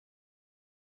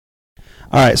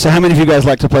All right, so how many of you guys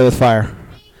like to play with fire?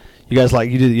 You guys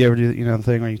you ever do the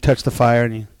thing where you touch the fire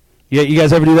and you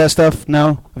guys ever do that stuff?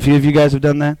 No? A few of you guys have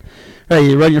done that? Right,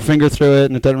 you run your finger through it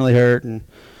and it doesn't really hurt, and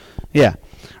yeah.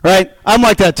 Right? I'm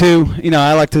like that too.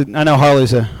 I know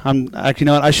Harley's you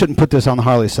know what, I shouldn't put this on the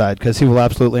Harley side because he will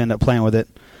absolutely end up playing with it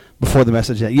before the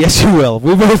message. Yes, he will.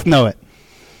 We both know it.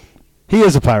 He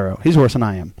is a pyro. He's worse than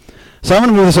I am. So I'm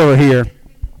going to move this over here.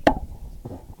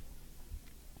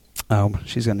 Oh,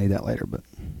 she's going to need that later, but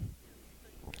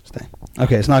stay.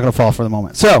 Okay, it's not going to fall for the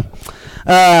moment. So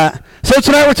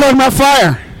tonight we're talking about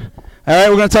fire. All right,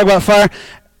 we're going to talk about fire.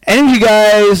 Any of you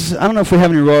guys, I don't know if we have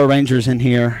any Royal Rangers in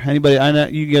here. Anybody? I know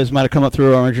you guys might have come up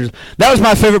through Royal Rangers. That was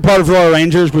my favorite part of Royal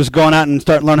Rangers, was going out and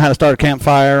learn how to start a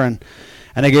campfire, and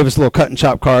they gave us a little cut and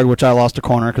chop card, which I lost a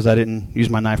corner because I didn't use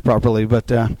my knife properly, but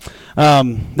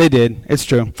they did. It's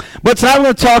true. But tonight we're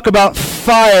going to talk about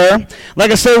fire.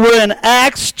 Like I said, we're in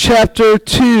Acts chapter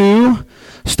 2,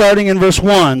 starting in verse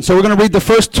 1. So we're going to read the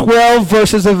first 12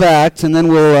 verses of Acts, and then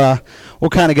we'll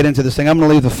kind of get into this thing. I'm going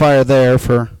to leave the fire there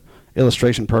for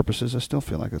illustration purposes. I still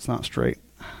feel like it's not straight.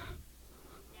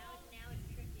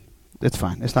 It's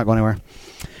fine. It's not going anywhere.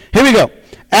 Here we go.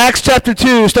 Acts chapter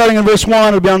 2, starting in verse 1.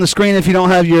 It'll be on the screen if you don't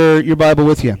have your Bible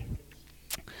with you.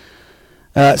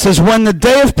 It says, "When the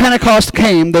day of Pentecost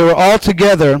came, they were all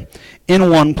together in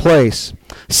one place.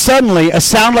 Suddenly, a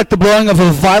sound like the blowing of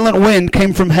a violent wind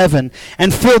came from heaven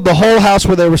and filled the whole house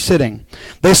where they were sitting.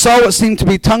 They saw what seemed to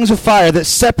be tongues of fire that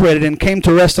separated and came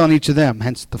to rest on each of them,"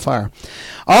 hence the fire.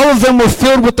 "All of them were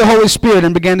filled with the Holy Spirit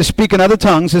and began to speak in other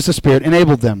tongues as the Spirit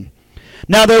enabled them.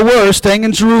 Now there were, staying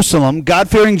in Jerusalem,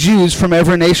 God-fearing Jews from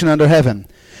every nation under heaven.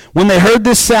 When they heard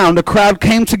this sound, a crowd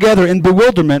came together in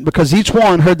bewilderment because each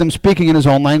one heard them speaking in his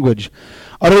own language.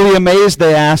 Utterly amazed,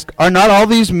 they asked, 'Are not all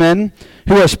these men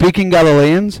who are speaking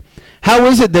Galileans? How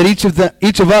is it that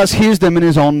each of us hears them in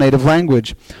his own native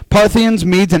language? Parthians,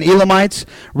 Medes, and Elamites,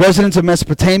 residents of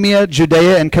Mesopotamia,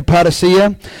 Judea and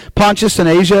Cappadocia, Pontus and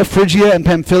Asia, Phrygia and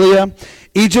Pamphylia,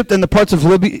 Egypt and the parts of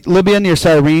Libya near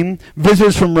Cyrene,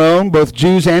 visitors from Rome, both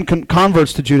Jews and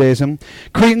converts to Judaism,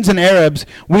 Cretans and Arabs,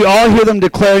 we all hear them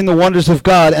declaring the wonders of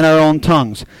God in our own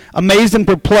tongues. Amazed and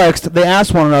perplexed, they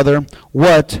asked one another,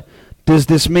 'What does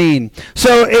this mean?'"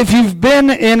 So if you've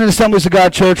been in an Assemblies of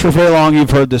God church for very long,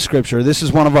 you've heard this scripture. This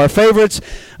is one of our favorites.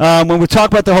 When we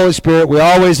talk about the Holy Spirit, we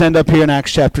always end up here in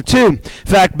Acts chapter 2. In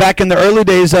fact, back in the early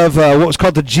days of what was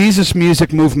called the Jesus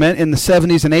music movement in the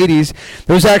 70s and 80s,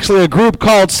 there was actually a group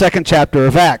called Second Chapter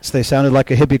of Acts. They sounded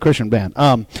like a hippie Christian band.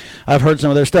 I've heard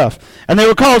some of their stuff. And they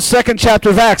were called Second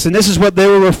Chapter of Acts, and this is what they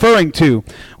were referring to,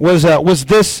 was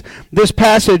this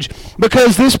passage,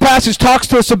 because this passage talks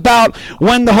to us about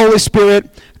when the Holy Spirit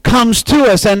comes to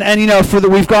us, and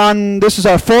this is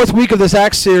our 4th week of this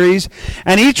Acts series,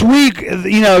 and each week,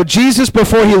 Jesus,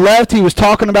 before he left, he was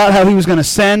talking about how he was going to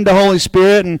send the Holy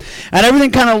Spirit, and everything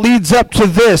kind of leads up to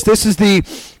this. This is the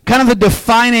kind of the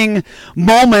defining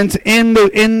moment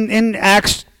in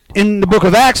Acts, in the book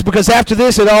of Acts, because after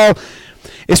this, it all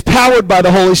is powered by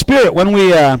the Holy Spirit. When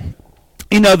we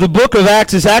the book of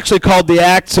Acts is actually called the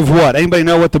Acts of what? Anybody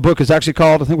know what the book is actually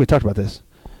called? I think we talked about this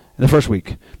in the first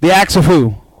week. The Acts of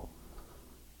who?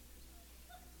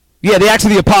 Yeah, the Acts of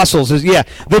the Apostles.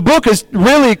 The book is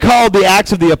really called the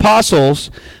Acts of the Apostles,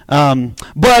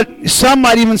 but some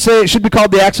might even say it should be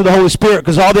called the Acts of the Holy Spirit,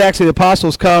 because all the Acts of the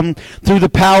Apostles come through the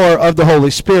power of the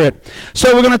Holy Spirit.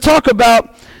 So we're going to talk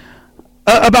about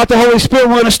the Holy Spirit.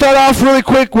 We're going to start off really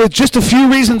quick with just a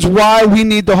few reasons why we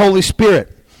need the Holy Spirit.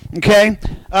 Okay?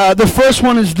 The first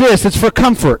one is this. It's for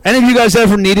comfort. Any of you guys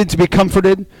ever needed to be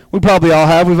comforted? We probably all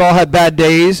have. We've all had bad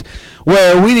days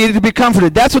where we needed to be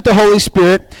comforted. That's what the Holy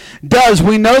Spirit does.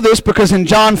 We know this because in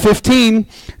John 15,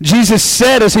 Jesus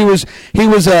said, as he was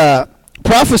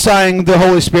prophesying the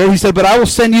Holy Spirit, he said, "But I will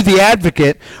send you the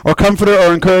advocate," or comforter,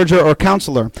 or encourager, or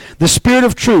counselor, "the Spirit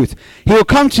of truth. He will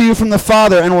come to you from the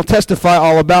Father and will testify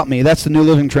all about me." That's the New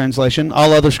Living Translation.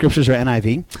 All other scriptures are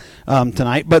NIV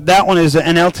tonight, but that one is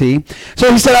NLT.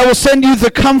 So he said, "I will send you the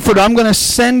comforter." I'm going to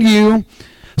send you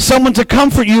someone to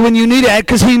comfort you when you need it,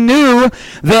 because he knew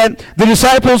that the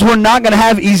disciples were not going to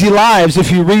have easy lives. If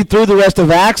you read through the rest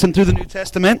of Acts and through the New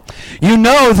Testament, you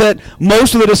know that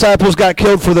most of the disciples got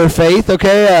killed for their faith.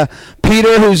 Okay,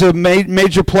 Peter, who's a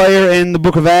major player in the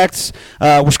book of Acts,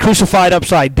 was crucified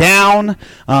upside down.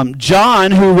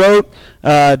 John, who wrote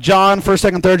John, 1st,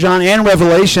 2nd, 3rd John, and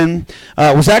Revelation,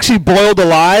 was actually boiled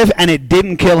alive, and it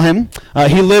didn't kill him.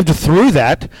 He lived through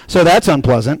that, so that's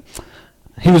unpleasant.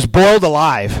 He was boiled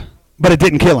alive, but it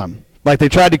didn't kill him. Like, they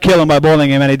tried to kill him by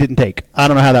boiling him, and it didn't take. I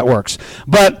don't know how that works,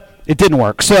 but it didn't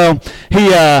work. So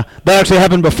that actually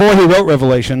happened before he wrote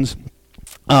Revelations.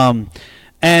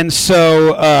 And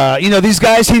so, these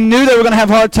guys, he knew they were going to have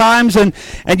hard times. And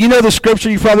the scripture,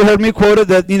 you've probably heard me quote it,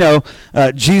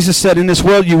 that, Jesus said, in this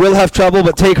world you will have trouble,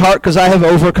 but take heart because I have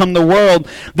overcome the world.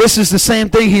 This is the same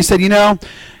thing. He said,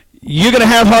 you're going to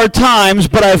have hard times,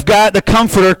 but I've got the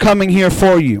Comforter coming here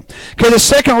for you. Okay, the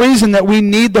second reason that we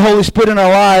need the Holy Spirit in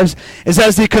our lives is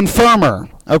as the confirmer.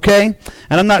 Okay?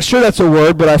 And I'm not sure that's a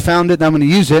word, but I found it and I'm going to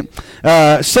use it.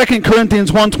 2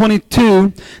 Corinthians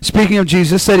 1:22, speaking of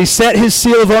Jesus, said he set his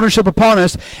seal of ownership upon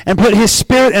us and put his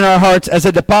Spirit in our hearts as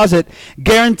a deposit,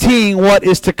 guaranteeing what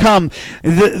is to come.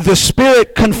 The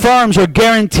Spirit confirms or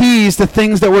guarantees the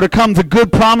things that were to come, the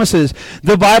good promises.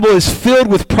 The Bible is filled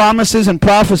with promises and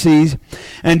prophecies,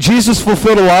 and Jesus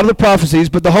fulfilled a lot of the prophecies,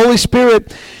 but the Holy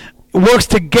Spirit works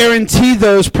to guarantee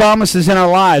those promises in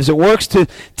our lives. It works to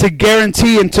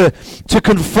guarantee and to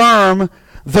confirm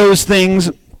those things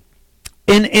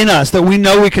in us, that we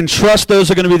know we can trust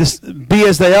those are going to be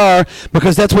as they are,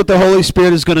 because that's what the Holy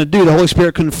Spirit is going to do. The Holy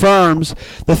Spirit confirms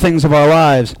the things of our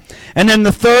lives. And then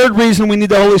the third reason we need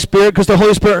the Holy Spirit, because the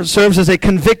Holy Spirit serves as a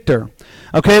convictor.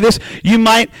 Okay, this you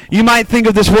might think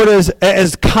of this word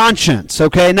as conscience.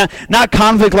 Okay, not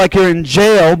convict like you're in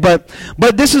jail, but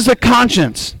this is a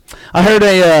conscience. I heard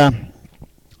a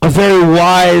very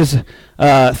wise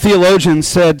theologian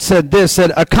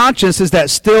said a conscience is that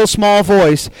still small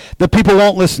voice that people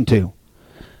won't listen to.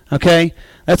 Okay,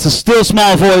 that's a still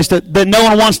small voice that no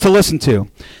one wants to listen to.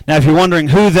 Now, if you're wondering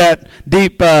who that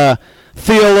deep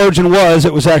theologian was,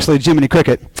 it was actually Jiminy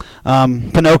Cricket.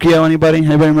 Pinocchio, anybody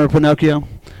remember Pinocchio?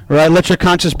 Right, let your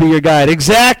conscience be your guide.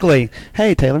 Exactly.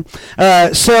 Hey, Taylor.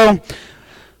 So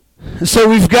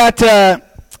we've got, I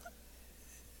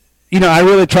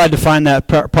really tried to find that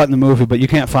part in the movie, but you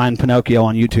can't find Pinocchio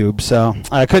on YouTube, so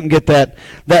I couldn't get that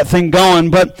thing going.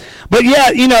 But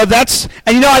yeah, that's,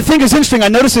 and I think it's interesting. I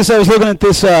noticed this. I was looking at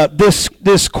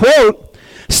this quote.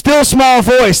 Still small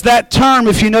voice. That term,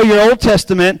 if you know your Old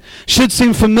Testament, should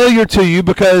seem familiar to you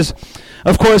because,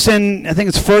 of course, in I think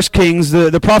it's 1 Kings,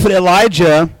 the prophet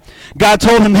Elijah, God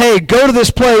told him, "Hey, go to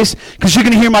this place because you're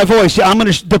going to hear my voice.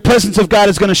 The presence of God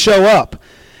is going to show up."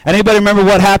 Anybody remember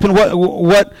what happened?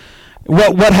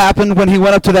 What happened when he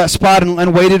went up to that spot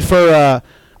and waited for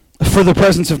the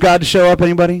presence of God to show up?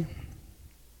 Anybody?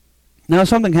 No,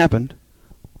 something happened.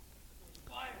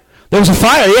 There was a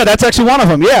fire. Yeah, that's actually one of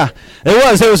them. Yeah, it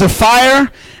was. There was a fire,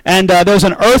 and there was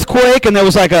an earthquake, and there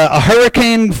was like a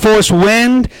hurricane force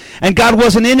wind, and God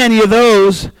wasn't in any of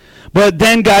those. But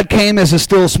then God came as a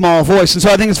still small voice. And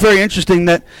so I think it's very interesting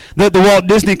that the Walt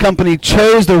Disney Company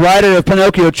chose, the writer of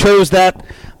Pinocchio chose that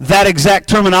exact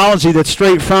terminology that's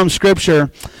straight from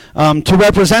Scripture to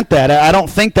represent that. I don't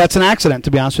think that's an accident,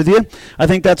 to be honest with you. I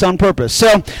think that's on purpose.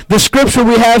 So the Scripture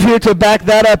we have here to back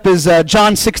that up is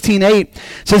John 16:8. It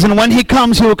says, "And when he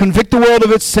comes, he will convict the world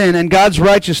of its sin and God's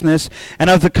righteousness and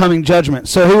of the coming judgment."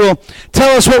 So he will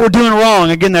tell us what we're doing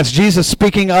wrong. Again, that's Jesus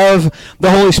speaking of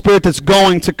the Holy Spirit that's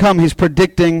going to come. He's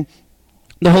predicting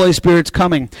the Holy Spirit's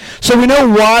coming. So we know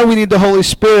why we need the Holy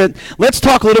Spirit. Let's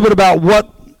talk a little bit about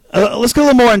let's get a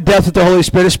little more in depth with the Holy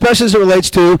Spirit, especially as it relates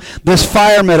to this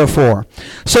fire metaphor.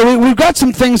 So we've got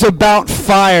some things about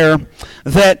fire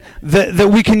that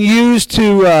we can use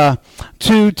to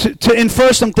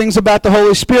infer some things about the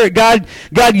Holy Spirit. God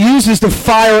uses the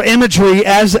fire imagery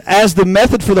as the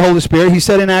method for the Holy Spirit. He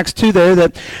said in Acts 2 there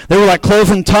that they were like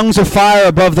cloven tongues of fire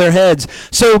above their heads.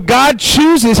 So God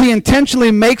chooses, he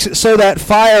intentionally makes it so that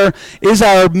fire is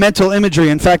our mental imagery.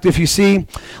 In fact, if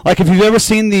you've ever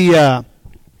seen the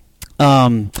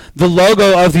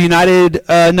logo of the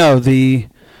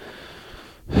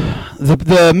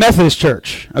Methodist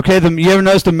Church. Okay, you ever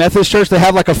notice the Methodist Church? They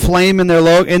have like a flame in their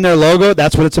logo.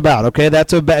 That's what it's about. Okay,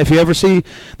 if you ever see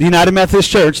the United Methodist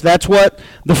Church, that's what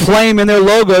the flame in their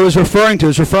logo is referring to.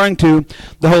 It's referring to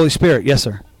the Holy Spirit. Yes,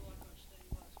 sir.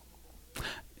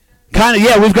 Kind of,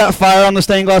 yeah. We've got fire on the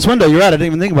stained glass window. You're right. I didn't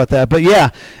even think about that. But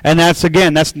yeah, and that's not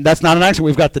an accident.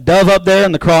 We've got the dove up there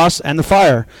and the cross and the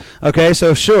fire. Okay,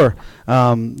 so sure,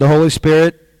 the Holy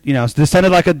Spirit, is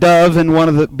descended like a dove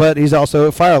but he's also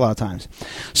a fire a lot of times.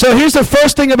 So here's the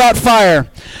first thing about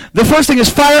fire. The first thing is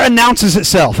fire announces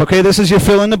itself. Okay, this is your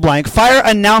fill in the blank. Fire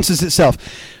announces itself.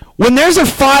 When there's a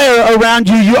fire around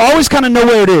you, you always kind of know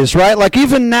where it is, right? Like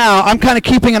even now, I'm kind of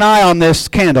keeping an eye on this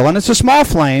candle, and it's a small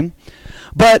flame,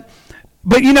 but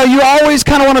you always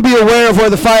kind of want to be aware of where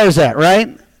the fire's at, right?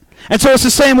 And so it's the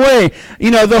same way.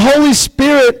 The Holy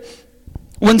Spirit,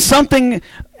 when something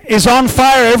is on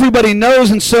fire, everybody knows.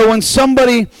 And so when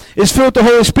somebody is filled with the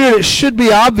Holy Spirit, it should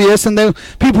be obvious, and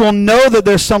people will know that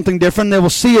there's something different. They will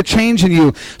see a change in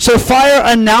you. So fire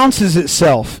announces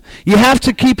itself. You have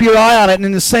to keep your eye on it, and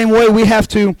in the same way,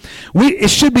 it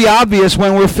should be obvious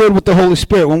when we're filled with the Holy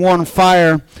Spirit, when we're on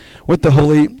fire with the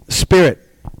Holy Spirit.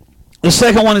 The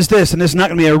second one is this, and this is not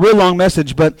going to be a real long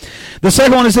message, but the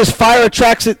second one is this: fire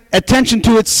attracts attention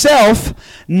to itself,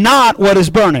 not what is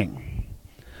burning.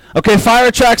 Okay, fire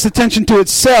attracts attention to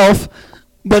itself,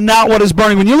 but not what is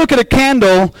burning. When you look at a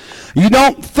candle, you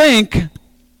don't think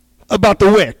about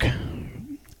the wick,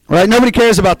 right? Nobody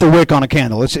cares about the wick on a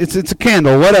candle. It's a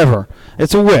candle, whatever.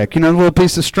 It's a wick, a little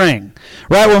piece of string,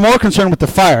 right? We're more concerned with the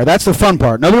fire. That's the fun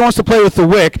part. Nobody wants to play with the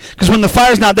wick, because when the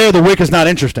fire's not there, the wick is not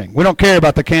interesting. We don't care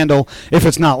about the candle if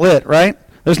it's not lit, right?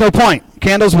 There's no point.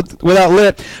 Candles without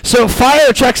lit. So fire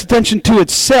attracts attention to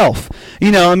itself.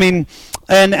 And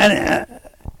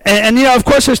of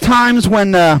course, there's times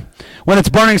when it's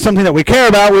burning something that we care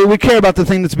about. We care about the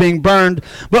thing that's being burned.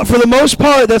 But for the most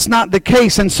part, that's not the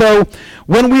case. And so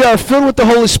when we are filled with the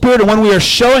Holy Spirit, and when we are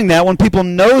showing that, when people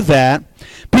know that,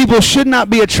 people should not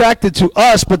be attracted to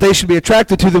us, but they should be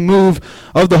attracted to the move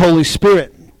of the Holy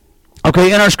Spirit.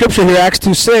 Okay, in our scripture here, Acts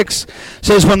 2:6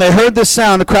 says, when they heard this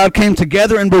sound, the crowd came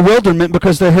together in bewilderment,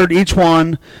 because they heard each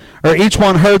one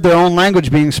heard their own language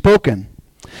being spoken.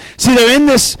 See, they're in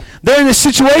this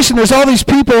situation. There's all these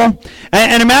people,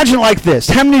 and imagine it like this.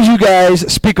 How many of you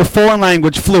guys speak a foreign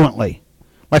language fluently?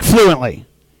 Like fluently.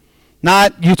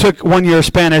 Not you took 1 year of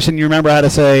Spanish and you remember how to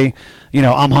say,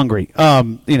 I'm hungry.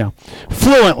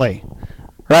 Fluently.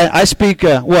 Right? I speak,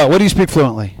 what do you speak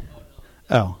fluently?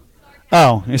 Oh,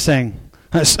 you're saying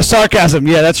sarcasm.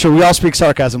 Yeah, that's true. We all speak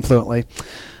sarcasm fluently.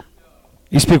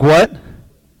 You speak what?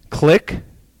 Click?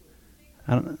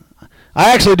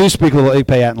 I actually do speak a little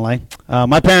Ipayatanlay.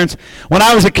 My parents, when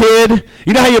I was a kid,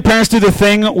 you know how your parents do the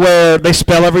thing where they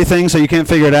spell everything so you can't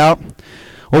figure it out?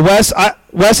 Well, Wes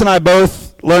and I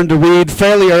both learned to read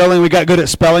fairly early, and we got good at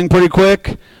spelling pretty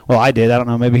quick. Well, I did. I don't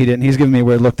know. Maybe he didn't. He's giving me a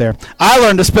weird look there. I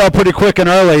learned to spell pretty quick and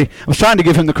early. I was trying to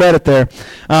give him the credit there.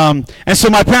 And so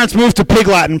my parents moved to Pig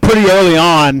Latin pretty early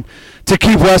on to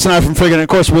keep Wes and I from figuring it. Of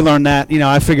course, we learned that.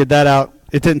 I figured that out.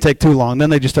 It didn't take too long. Then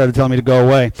they just started telling me to go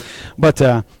away.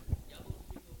 But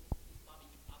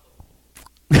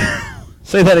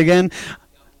say that again.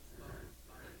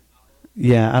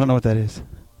 Yeah, I don't know what that is.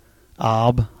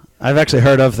 I've actually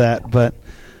heard of that, but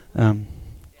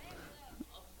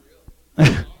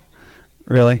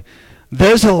really,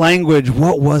 there's a language.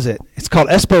 What was it? It's called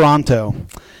Esperanto.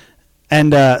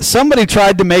 And somebody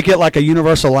tried to make it like a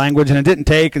universal language, and it didn't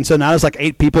take. And so now there's like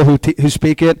 8 people who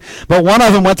speak it. But one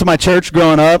of them went to my church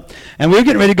growing up, and we were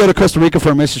getting ready to go to Costa Rica for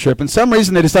a mission trip. And some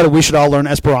reason they decided we should all learn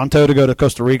Esperanto to go to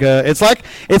Costa Rica.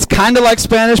 It's kind of like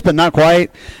Spanish, but not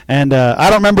quite. And I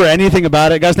don't remember anything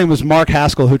about it. The guy's name was Mark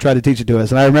Haskell, who tried to teach it to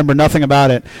us, and I remember nothing about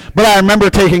it. But I remember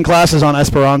taking classes on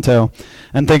Esperanto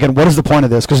and thinking, what is the point of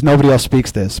this? Because nobody else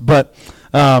speaks this. But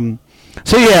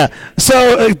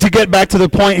So to get back to the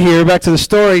point here, back to the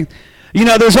story,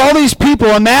 there's all these people.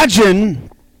 Imagine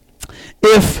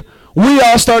if we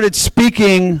all started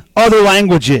speaking other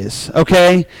languages,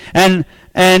 okay? And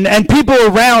people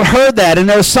around heard that, and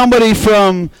there was somebody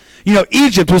from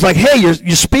Egypt was like, hey,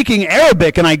 you're speaking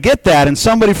Arabic, and I get that. And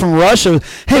somebody from Russia,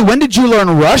 hey, when did you learn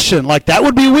Russian? Like, that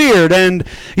would be weird. And,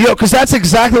 because that's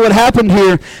exactly what happened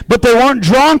here. But they weren't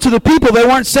drawn to the people. They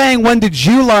weren't saying, when did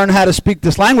you learn how to speak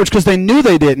this language? Because they knew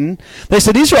they didn't. They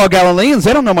said, these are all Galileans.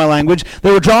 They don't know my language.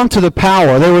 They were drawn to the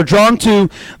power. They were drawn to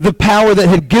the power that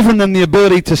had given them the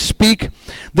ability to speak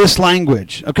this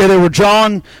language. Okay, they were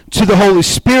drawn to the Holy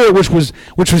Spirit, which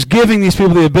was giving these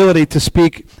people the ability to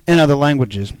speak in other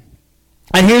languages.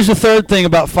 And here's the third thing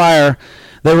about fire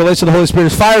that relates to the Holy Spirit: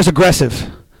 is fire is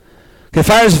aggressive. Okay,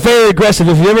 fire is very aggressive.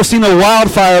 If you've ever seen a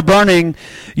wildfire burning,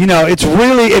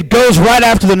 it goes right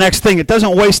after the next thing. It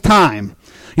doesn't waste time.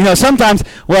 Sometimes,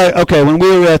 when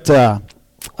we were at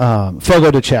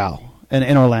Fogo de Chao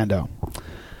in Orlando,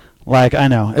 I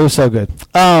know, it was so good.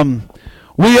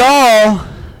 We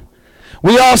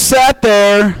all sat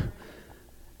there,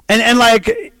 and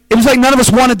it was like none of us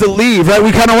wanted to leave, right?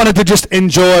 We kind of wanted to just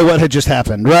enjoy what had just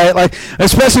happened, right?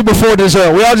 Especially before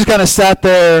dessert. We all just kind of sat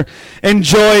there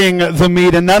enjoying the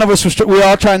meat, and none of us we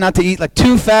all tried not to eat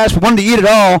too fast. We wanted to eat it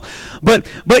all. But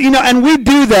and we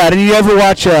do that. And you ever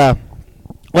watch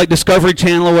like Discovery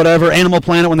Channel or whatever, Animal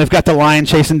Planet, when they've got the lion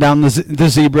chasing down the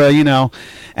zebra,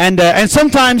 and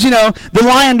sometimes, the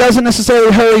lion doesn't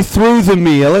necessarily hurry through the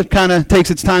meal. It kind of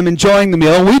takes its time enjoying the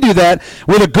meal. And we do that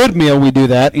with a good meal. We do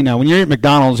that. When you're at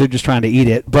McDonald's, you're just trying to eat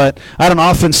it. But I don't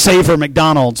often savor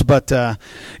McDonald's. But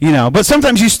but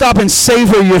sometimes you stop and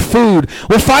savor your food.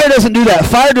 Well, fire doesn't do that.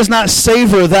 Fire does not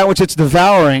savor that which it's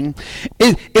devouring.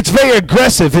 It's very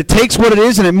aggressive. It takes what it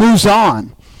is and it moves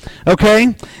on.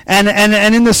 Okay?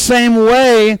 And in the same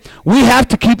way, we have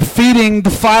to keep feeding the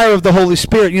fire of the Holy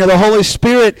Spirit. The Holy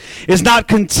Spirit is not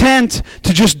content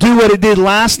to just do what it did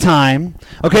last time.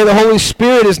 Okay? The Holy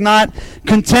Spirit is not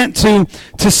content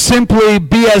to simply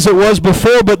be as it was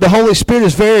before, but the Holy Spirit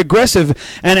is very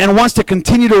aggressive and wants to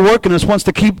continue to work in us, wants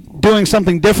to keep doing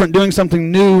something different, doing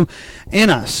something new in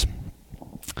us.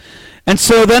 And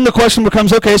so then the question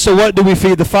becomes, okay, so what do we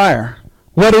feed the fire?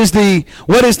 What is the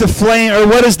flame, or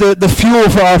what is the fuel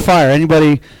for our fire?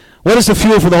 Anybody? What is the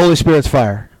fuel for the Holy Spirit's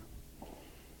fire?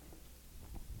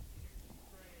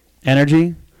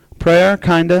 Energy? Prayer?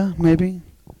 Kinda, maybe?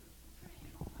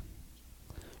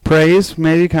 Praise?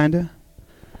 Maybe, kinda?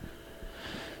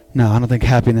 No, I don't think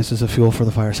happiness is a fuel for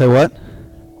the fire. Say what?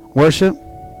 Worship?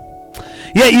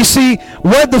 Yeah, you see,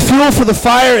 what the fuel for the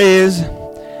fire is,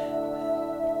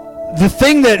 the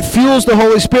thing that fuels the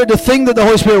Holy Spirit, the thing that the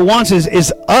Holy Spirit wants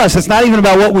is us. It's not even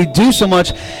about what we do so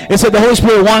much. It's that the Holy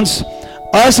Spirit wants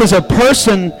us as a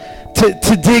person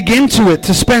to dig into it,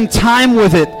 to spend time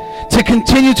with it, to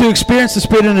continue to experience the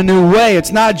Spirit in a new way.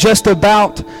 It's not just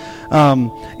about,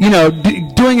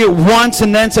 doing it once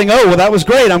and then saying, oh, well, that was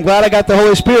great. I'm glad I got the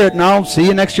Holy Spirit, and I'll see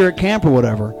you next year at camp or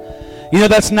whatever.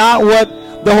 That's not what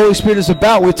the Holy Spirit is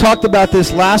about. We talked about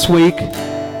this last week.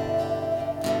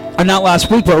 Or not last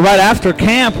week, but right after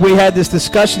camp, we had this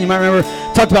discussion. You might remember,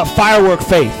 talked about firework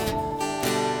faith.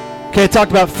 Okay, talked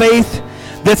about faith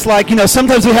that's like,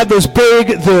 sometimes we had those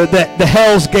big, the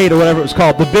Hell's Gate or whatever it was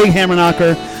called, the big hammer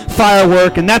knocker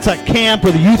firework, and that's at camp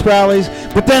or the youth rallies.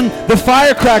 But then the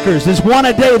firecrackers, there's one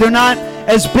a day. They're not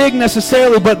as big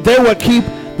necessarily, but they're what keep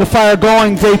the fire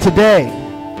going day to day.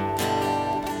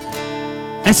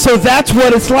 And so that's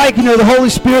what it's like. The Holy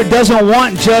Spirit doesn't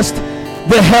want just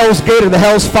the Hell's Gate or the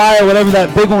Hell's Fire, whatever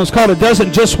that big one was called. It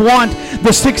doesn't just want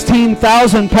the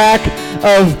 16,000 pack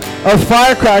of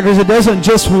firecrackers. It doesn't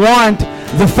just want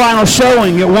the final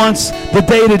showing. It wants the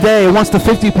day-to-day. It wants the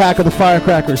 50 pack of the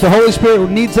firecrackers. The Holy Spirit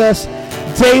needs us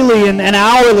daily and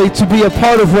hourly to be a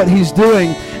part of what He's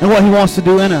doing and what He wants to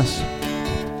do in us.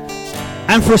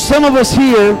 And for some of us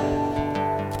here,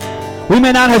 we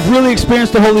may not have really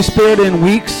experienced the Holy Spirit in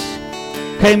weeks.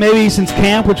 Okay, maybe since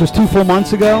camp, which was 2 full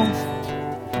months ago.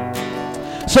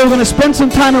 So we're going to spend some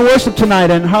time in worship tonight.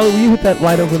 And Harley, will you hit that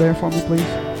light over there for me, please?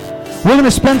 We're going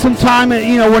to spend some time,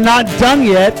 we're not done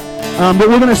yet, but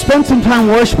we're going to spend some time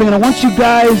worshiping. And I want you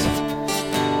guys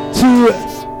to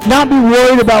not be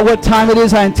worried about what time it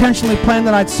is. I intentionally planned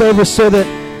the night service so that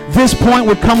this point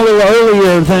would come a little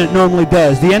earlier than it normally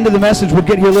does. The end of the message would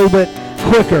get here a little bit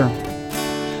quicker,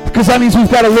 because that means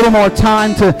we've got a little more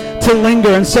time to linger.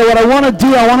 And so what I want to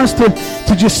do, I want us to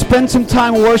just spend some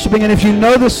time worshiping. And if you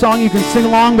know this song, you can sing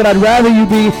along, but I'd rather you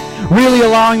be really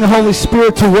allowing the Holy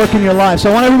Spirit to work in your life. So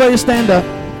I want everybody to stand up.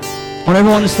 I want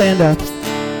everyone to stand up.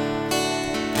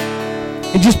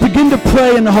 And just begin to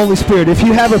pray in the Holy Spirit. If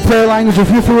you have a prayer language, if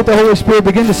you're filled with the Holy Spirit,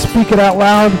 begin to speak it out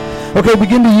loud. Okay,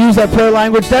 begin to use that prayer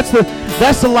language. That's the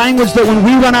language that when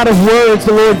we run out of words,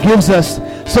 the Lord gives us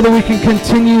so that we can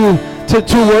continue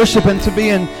to worship and to be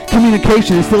in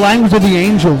communication. It's the language of the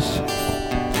angels.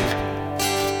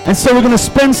 And so we're going to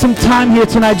spend some time here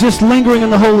tonight just lingering in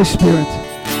the Holy Spirit.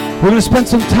 We're going to spend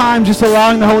some time just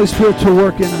allowing the Holy Spirit to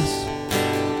work in us.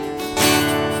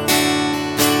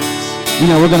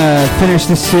 We're going to finish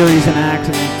this series in Acts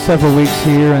in several weeks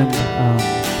here, and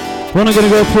we're only going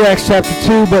to go through Acts chapter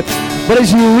 2, but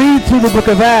as you read through the book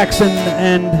of Acts,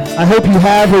 and I hope you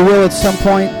have or will at some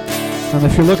point,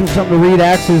 if you're looking for something to read,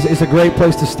 Acts is a great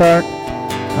place to start.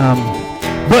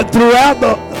 But throughout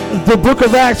the book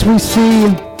of Acts, we see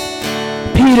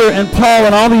Peter and Paul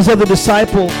and all these other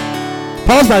disciples.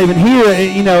 Paul's not even here,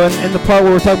 in the part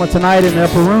where we're talking about tonight in the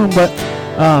upper room, but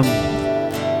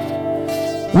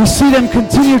we see them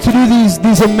continue to do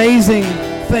these amazing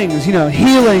things,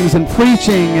 healings and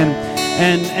preaching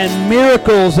and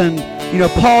miracles, and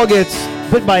Paul gets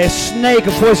bit by a snake,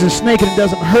 a poisonous snake, and it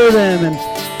doesn't hurt him,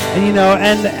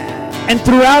 and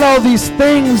throughout all these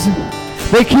things,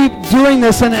 they keep doing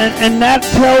this, and that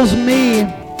tells me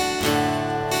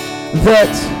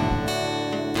that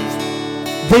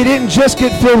they didn't just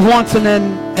get filled once and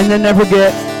then never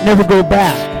go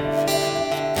back.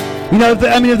 You know,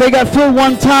 if they got filled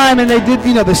one time and they did,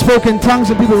 they spoke in tongues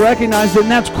and people recognized it,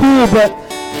 and that's cool, but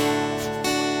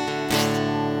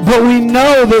we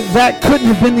know that couldn't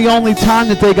have been the only time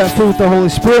that they got filled with the Holy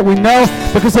Spirit. We know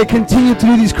because they continue to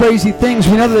do these crazy things.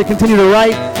 We know that they continue to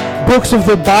write books of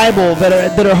the Bible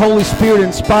that are Holy Spirit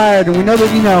inspired, and we know that,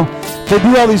 they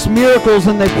do all these miracles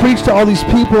and they preach to all these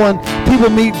people, and people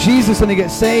meet Jesus and they get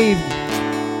saved.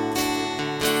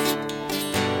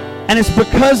 And it's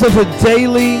because of a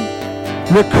daily,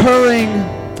 recurring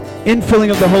infilling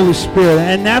of the Holy Spirit.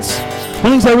 And that's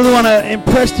one of the things I really want to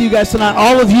impress to you guys tonight.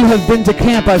 All of you have been to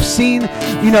camp. I've seen,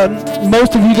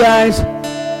 most of you guys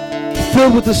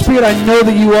filled with the Spirit. I know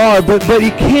that you are, but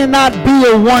it cannot be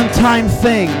a one-time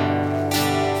thing.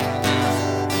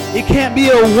 It can't be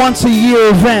a once-a-year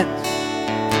event.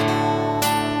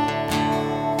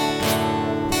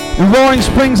 And Roaring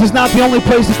Springs is not the only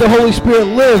place that the Holy Spirit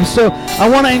lives. So I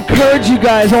want to encourage you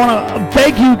guys, I want to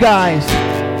beg you guys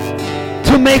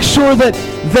to make sure that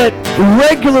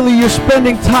regularly you're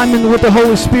spending time with the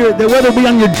Holy Spirit, that whether it be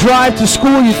on your drive to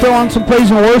school, you throw on some praise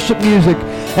and worship music,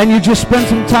 and you just spend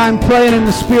some time praying in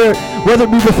the Spirit, whether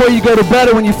it be before you go to bed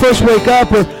or when you first wake up,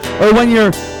 or when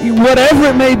you're, whatever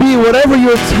it may be, whatever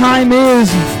your time is.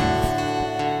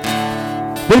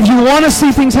 But if you want to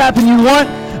see things happen, you want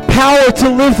power to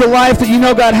live the life that you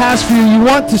know God has for you. You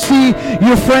want to see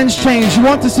your friends change. You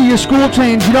want to see your school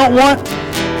change. You don't want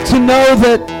to know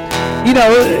that, you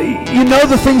know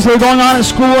the things that are going on in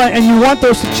school, and you want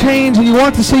those to change, and you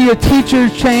want to see your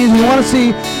teachers change, and you want to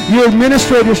see your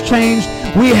administrators change.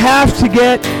 We have to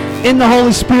get in the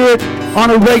Holy Spirit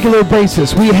on a regular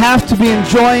basis. We have to be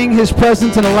enjoying His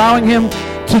presence and allowing Him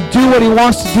to do what He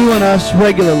wants to do in us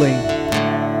regularly.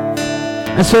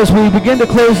 And so as we begin to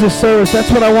close this service,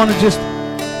 that's what I want to just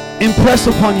impress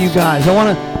upon you guys. I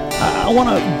want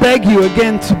to beg you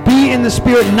again to be in the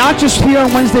Spirit, not just here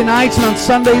on Wednesday nights and on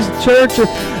Sundays at church,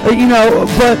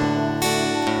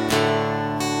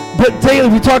 but daily.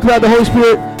 We talk about the Holy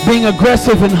Spirit being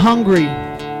aggressive and hungry.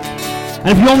 And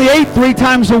if you only ate 3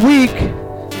 times a week,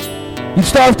 you'd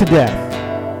starve to death.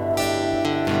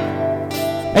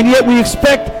 And yet we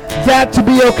expect that to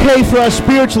be okay for us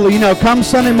spiritually. Come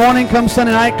Sunday morning, come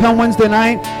Sunday night, come Wednesday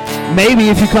night. Maybe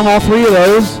if you come all 3 of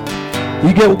those,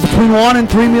 you get between 1 and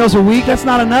 3 meals a week. That's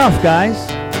not enough, guys.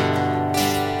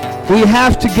 We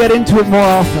have to get into it more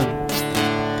often.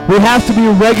 We have to be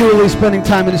regularly spending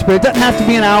time in the Spirit. It doesn't have to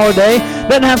be an hour a day. It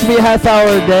doesn't have to be a half hour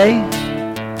a day.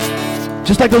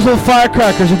 Just like those little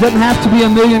firecrackers. It doesn't have to be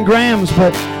 1,000,000 grams,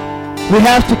 but we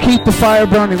have to keep the fire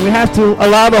burning. We have to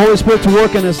allow the Holy Spirit to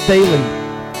work in us daily.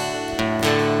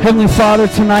 Heavenly Father,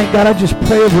 tonight, God, I just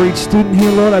pray over each student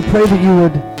here, Lord. I pray that you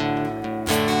would,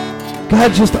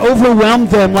 God, just overwhelm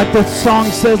them, like the song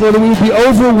says, Lord, that we would be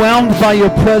overwhelmed by your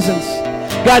presence.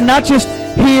 God, not just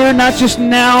here, not just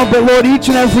now, but Lord, each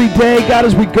and every day, God,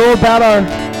 as we go about our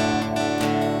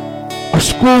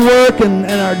schoolwork and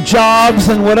our jobs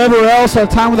and whatever else, our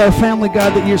time with our family,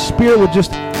 God, that your Spirit would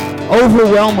just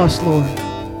overwhelm us, Lord.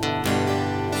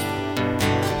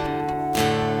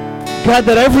 God,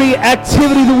 that every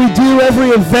activity that we do, every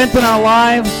event in our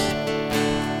lives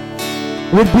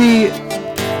would be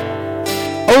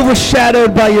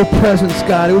overshadowed by your presence,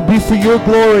 God. It would be for your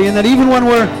glory, and that even when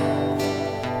we're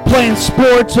playing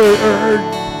sports or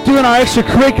doing our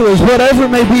extracurriculars, whatever it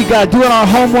may be, God, doing our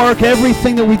homework,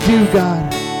 everything that we do,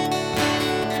 God,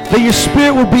 that your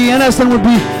Spirit would be in us and would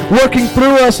be working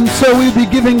through us, and so we would be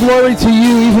giving glory to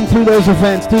you even through those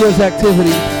events, through those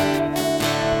activities.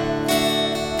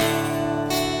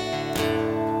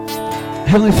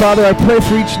 Heavenly Father, I pray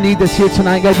for each need that's here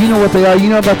tonight. God, you know what they are. You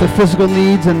know about the physical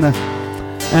needs and the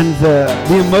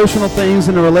emotional things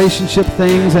and the relationship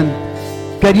things. And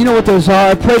God, you know what those are.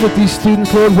 I pray that these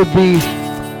students, Lord, would be,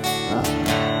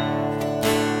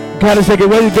 God, as they get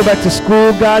ready to go back to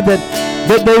school, God, that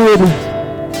they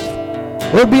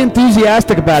would be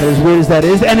enthusiastic about it, as weird as that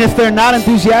is. And if they're not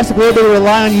enthusiastic, Lord, they would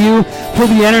rely on you for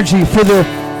the energy, for the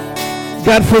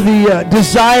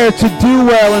desire to do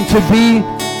well and to be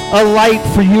a light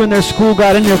for you in their school,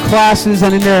 God, in their classes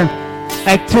and in their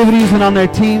activities and on their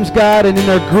teams, God, and in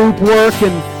their group work.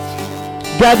 And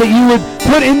God, that you would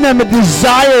put in them a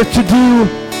desire to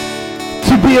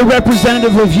be a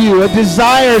representative of you, a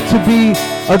desire to be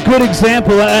a good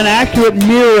example, an accurate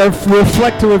mirror,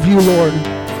 reflector of you, Lord.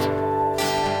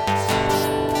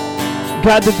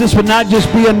 God, that this would not just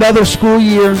be another school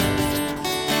year,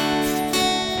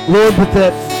 Lord, but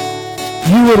that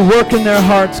you would work in their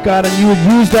hearts, God, and you would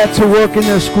use that to work in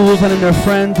their schools and in their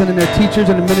friends and in their teachers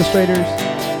and administrators.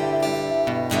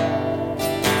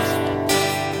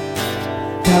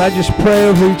 God, I just pray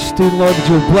over each student, Lord, that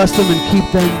you would bless them and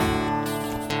keep them.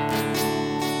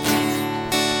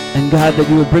 And God, that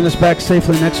you would bring us back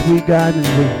safely next week, God, and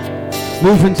we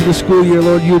move into the school year,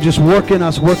 Lord. You would just work in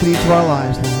us, work in each of our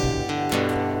lives,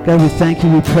 Lord. God, we thank you,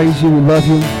 we praise you, we love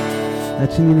you.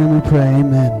 That's in your name we pray,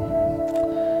 amen.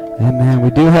 Amen. We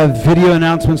do have video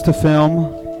announcements to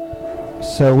film,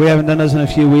 so we haven't done those in a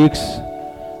few weeks.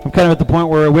 I'm kind of at the point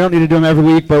where we don't need to do them every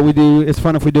week, but we do. It's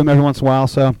fun if we do them every once in a while.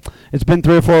 So it's been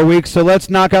 3 or 4 weeks. So let's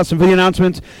knock out some video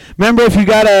announcements. Remember, if you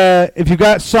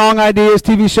got song ideas,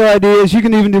 TV show ideas, you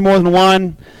can even do more than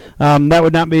one. I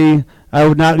would not be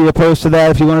opposed to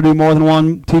that. If you want to do more than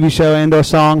one TV show and/or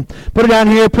song, put it down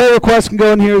here. Prayer requests can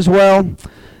go in here as well.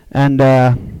 And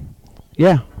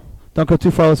yeah, don't go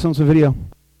too far. Let's film some video.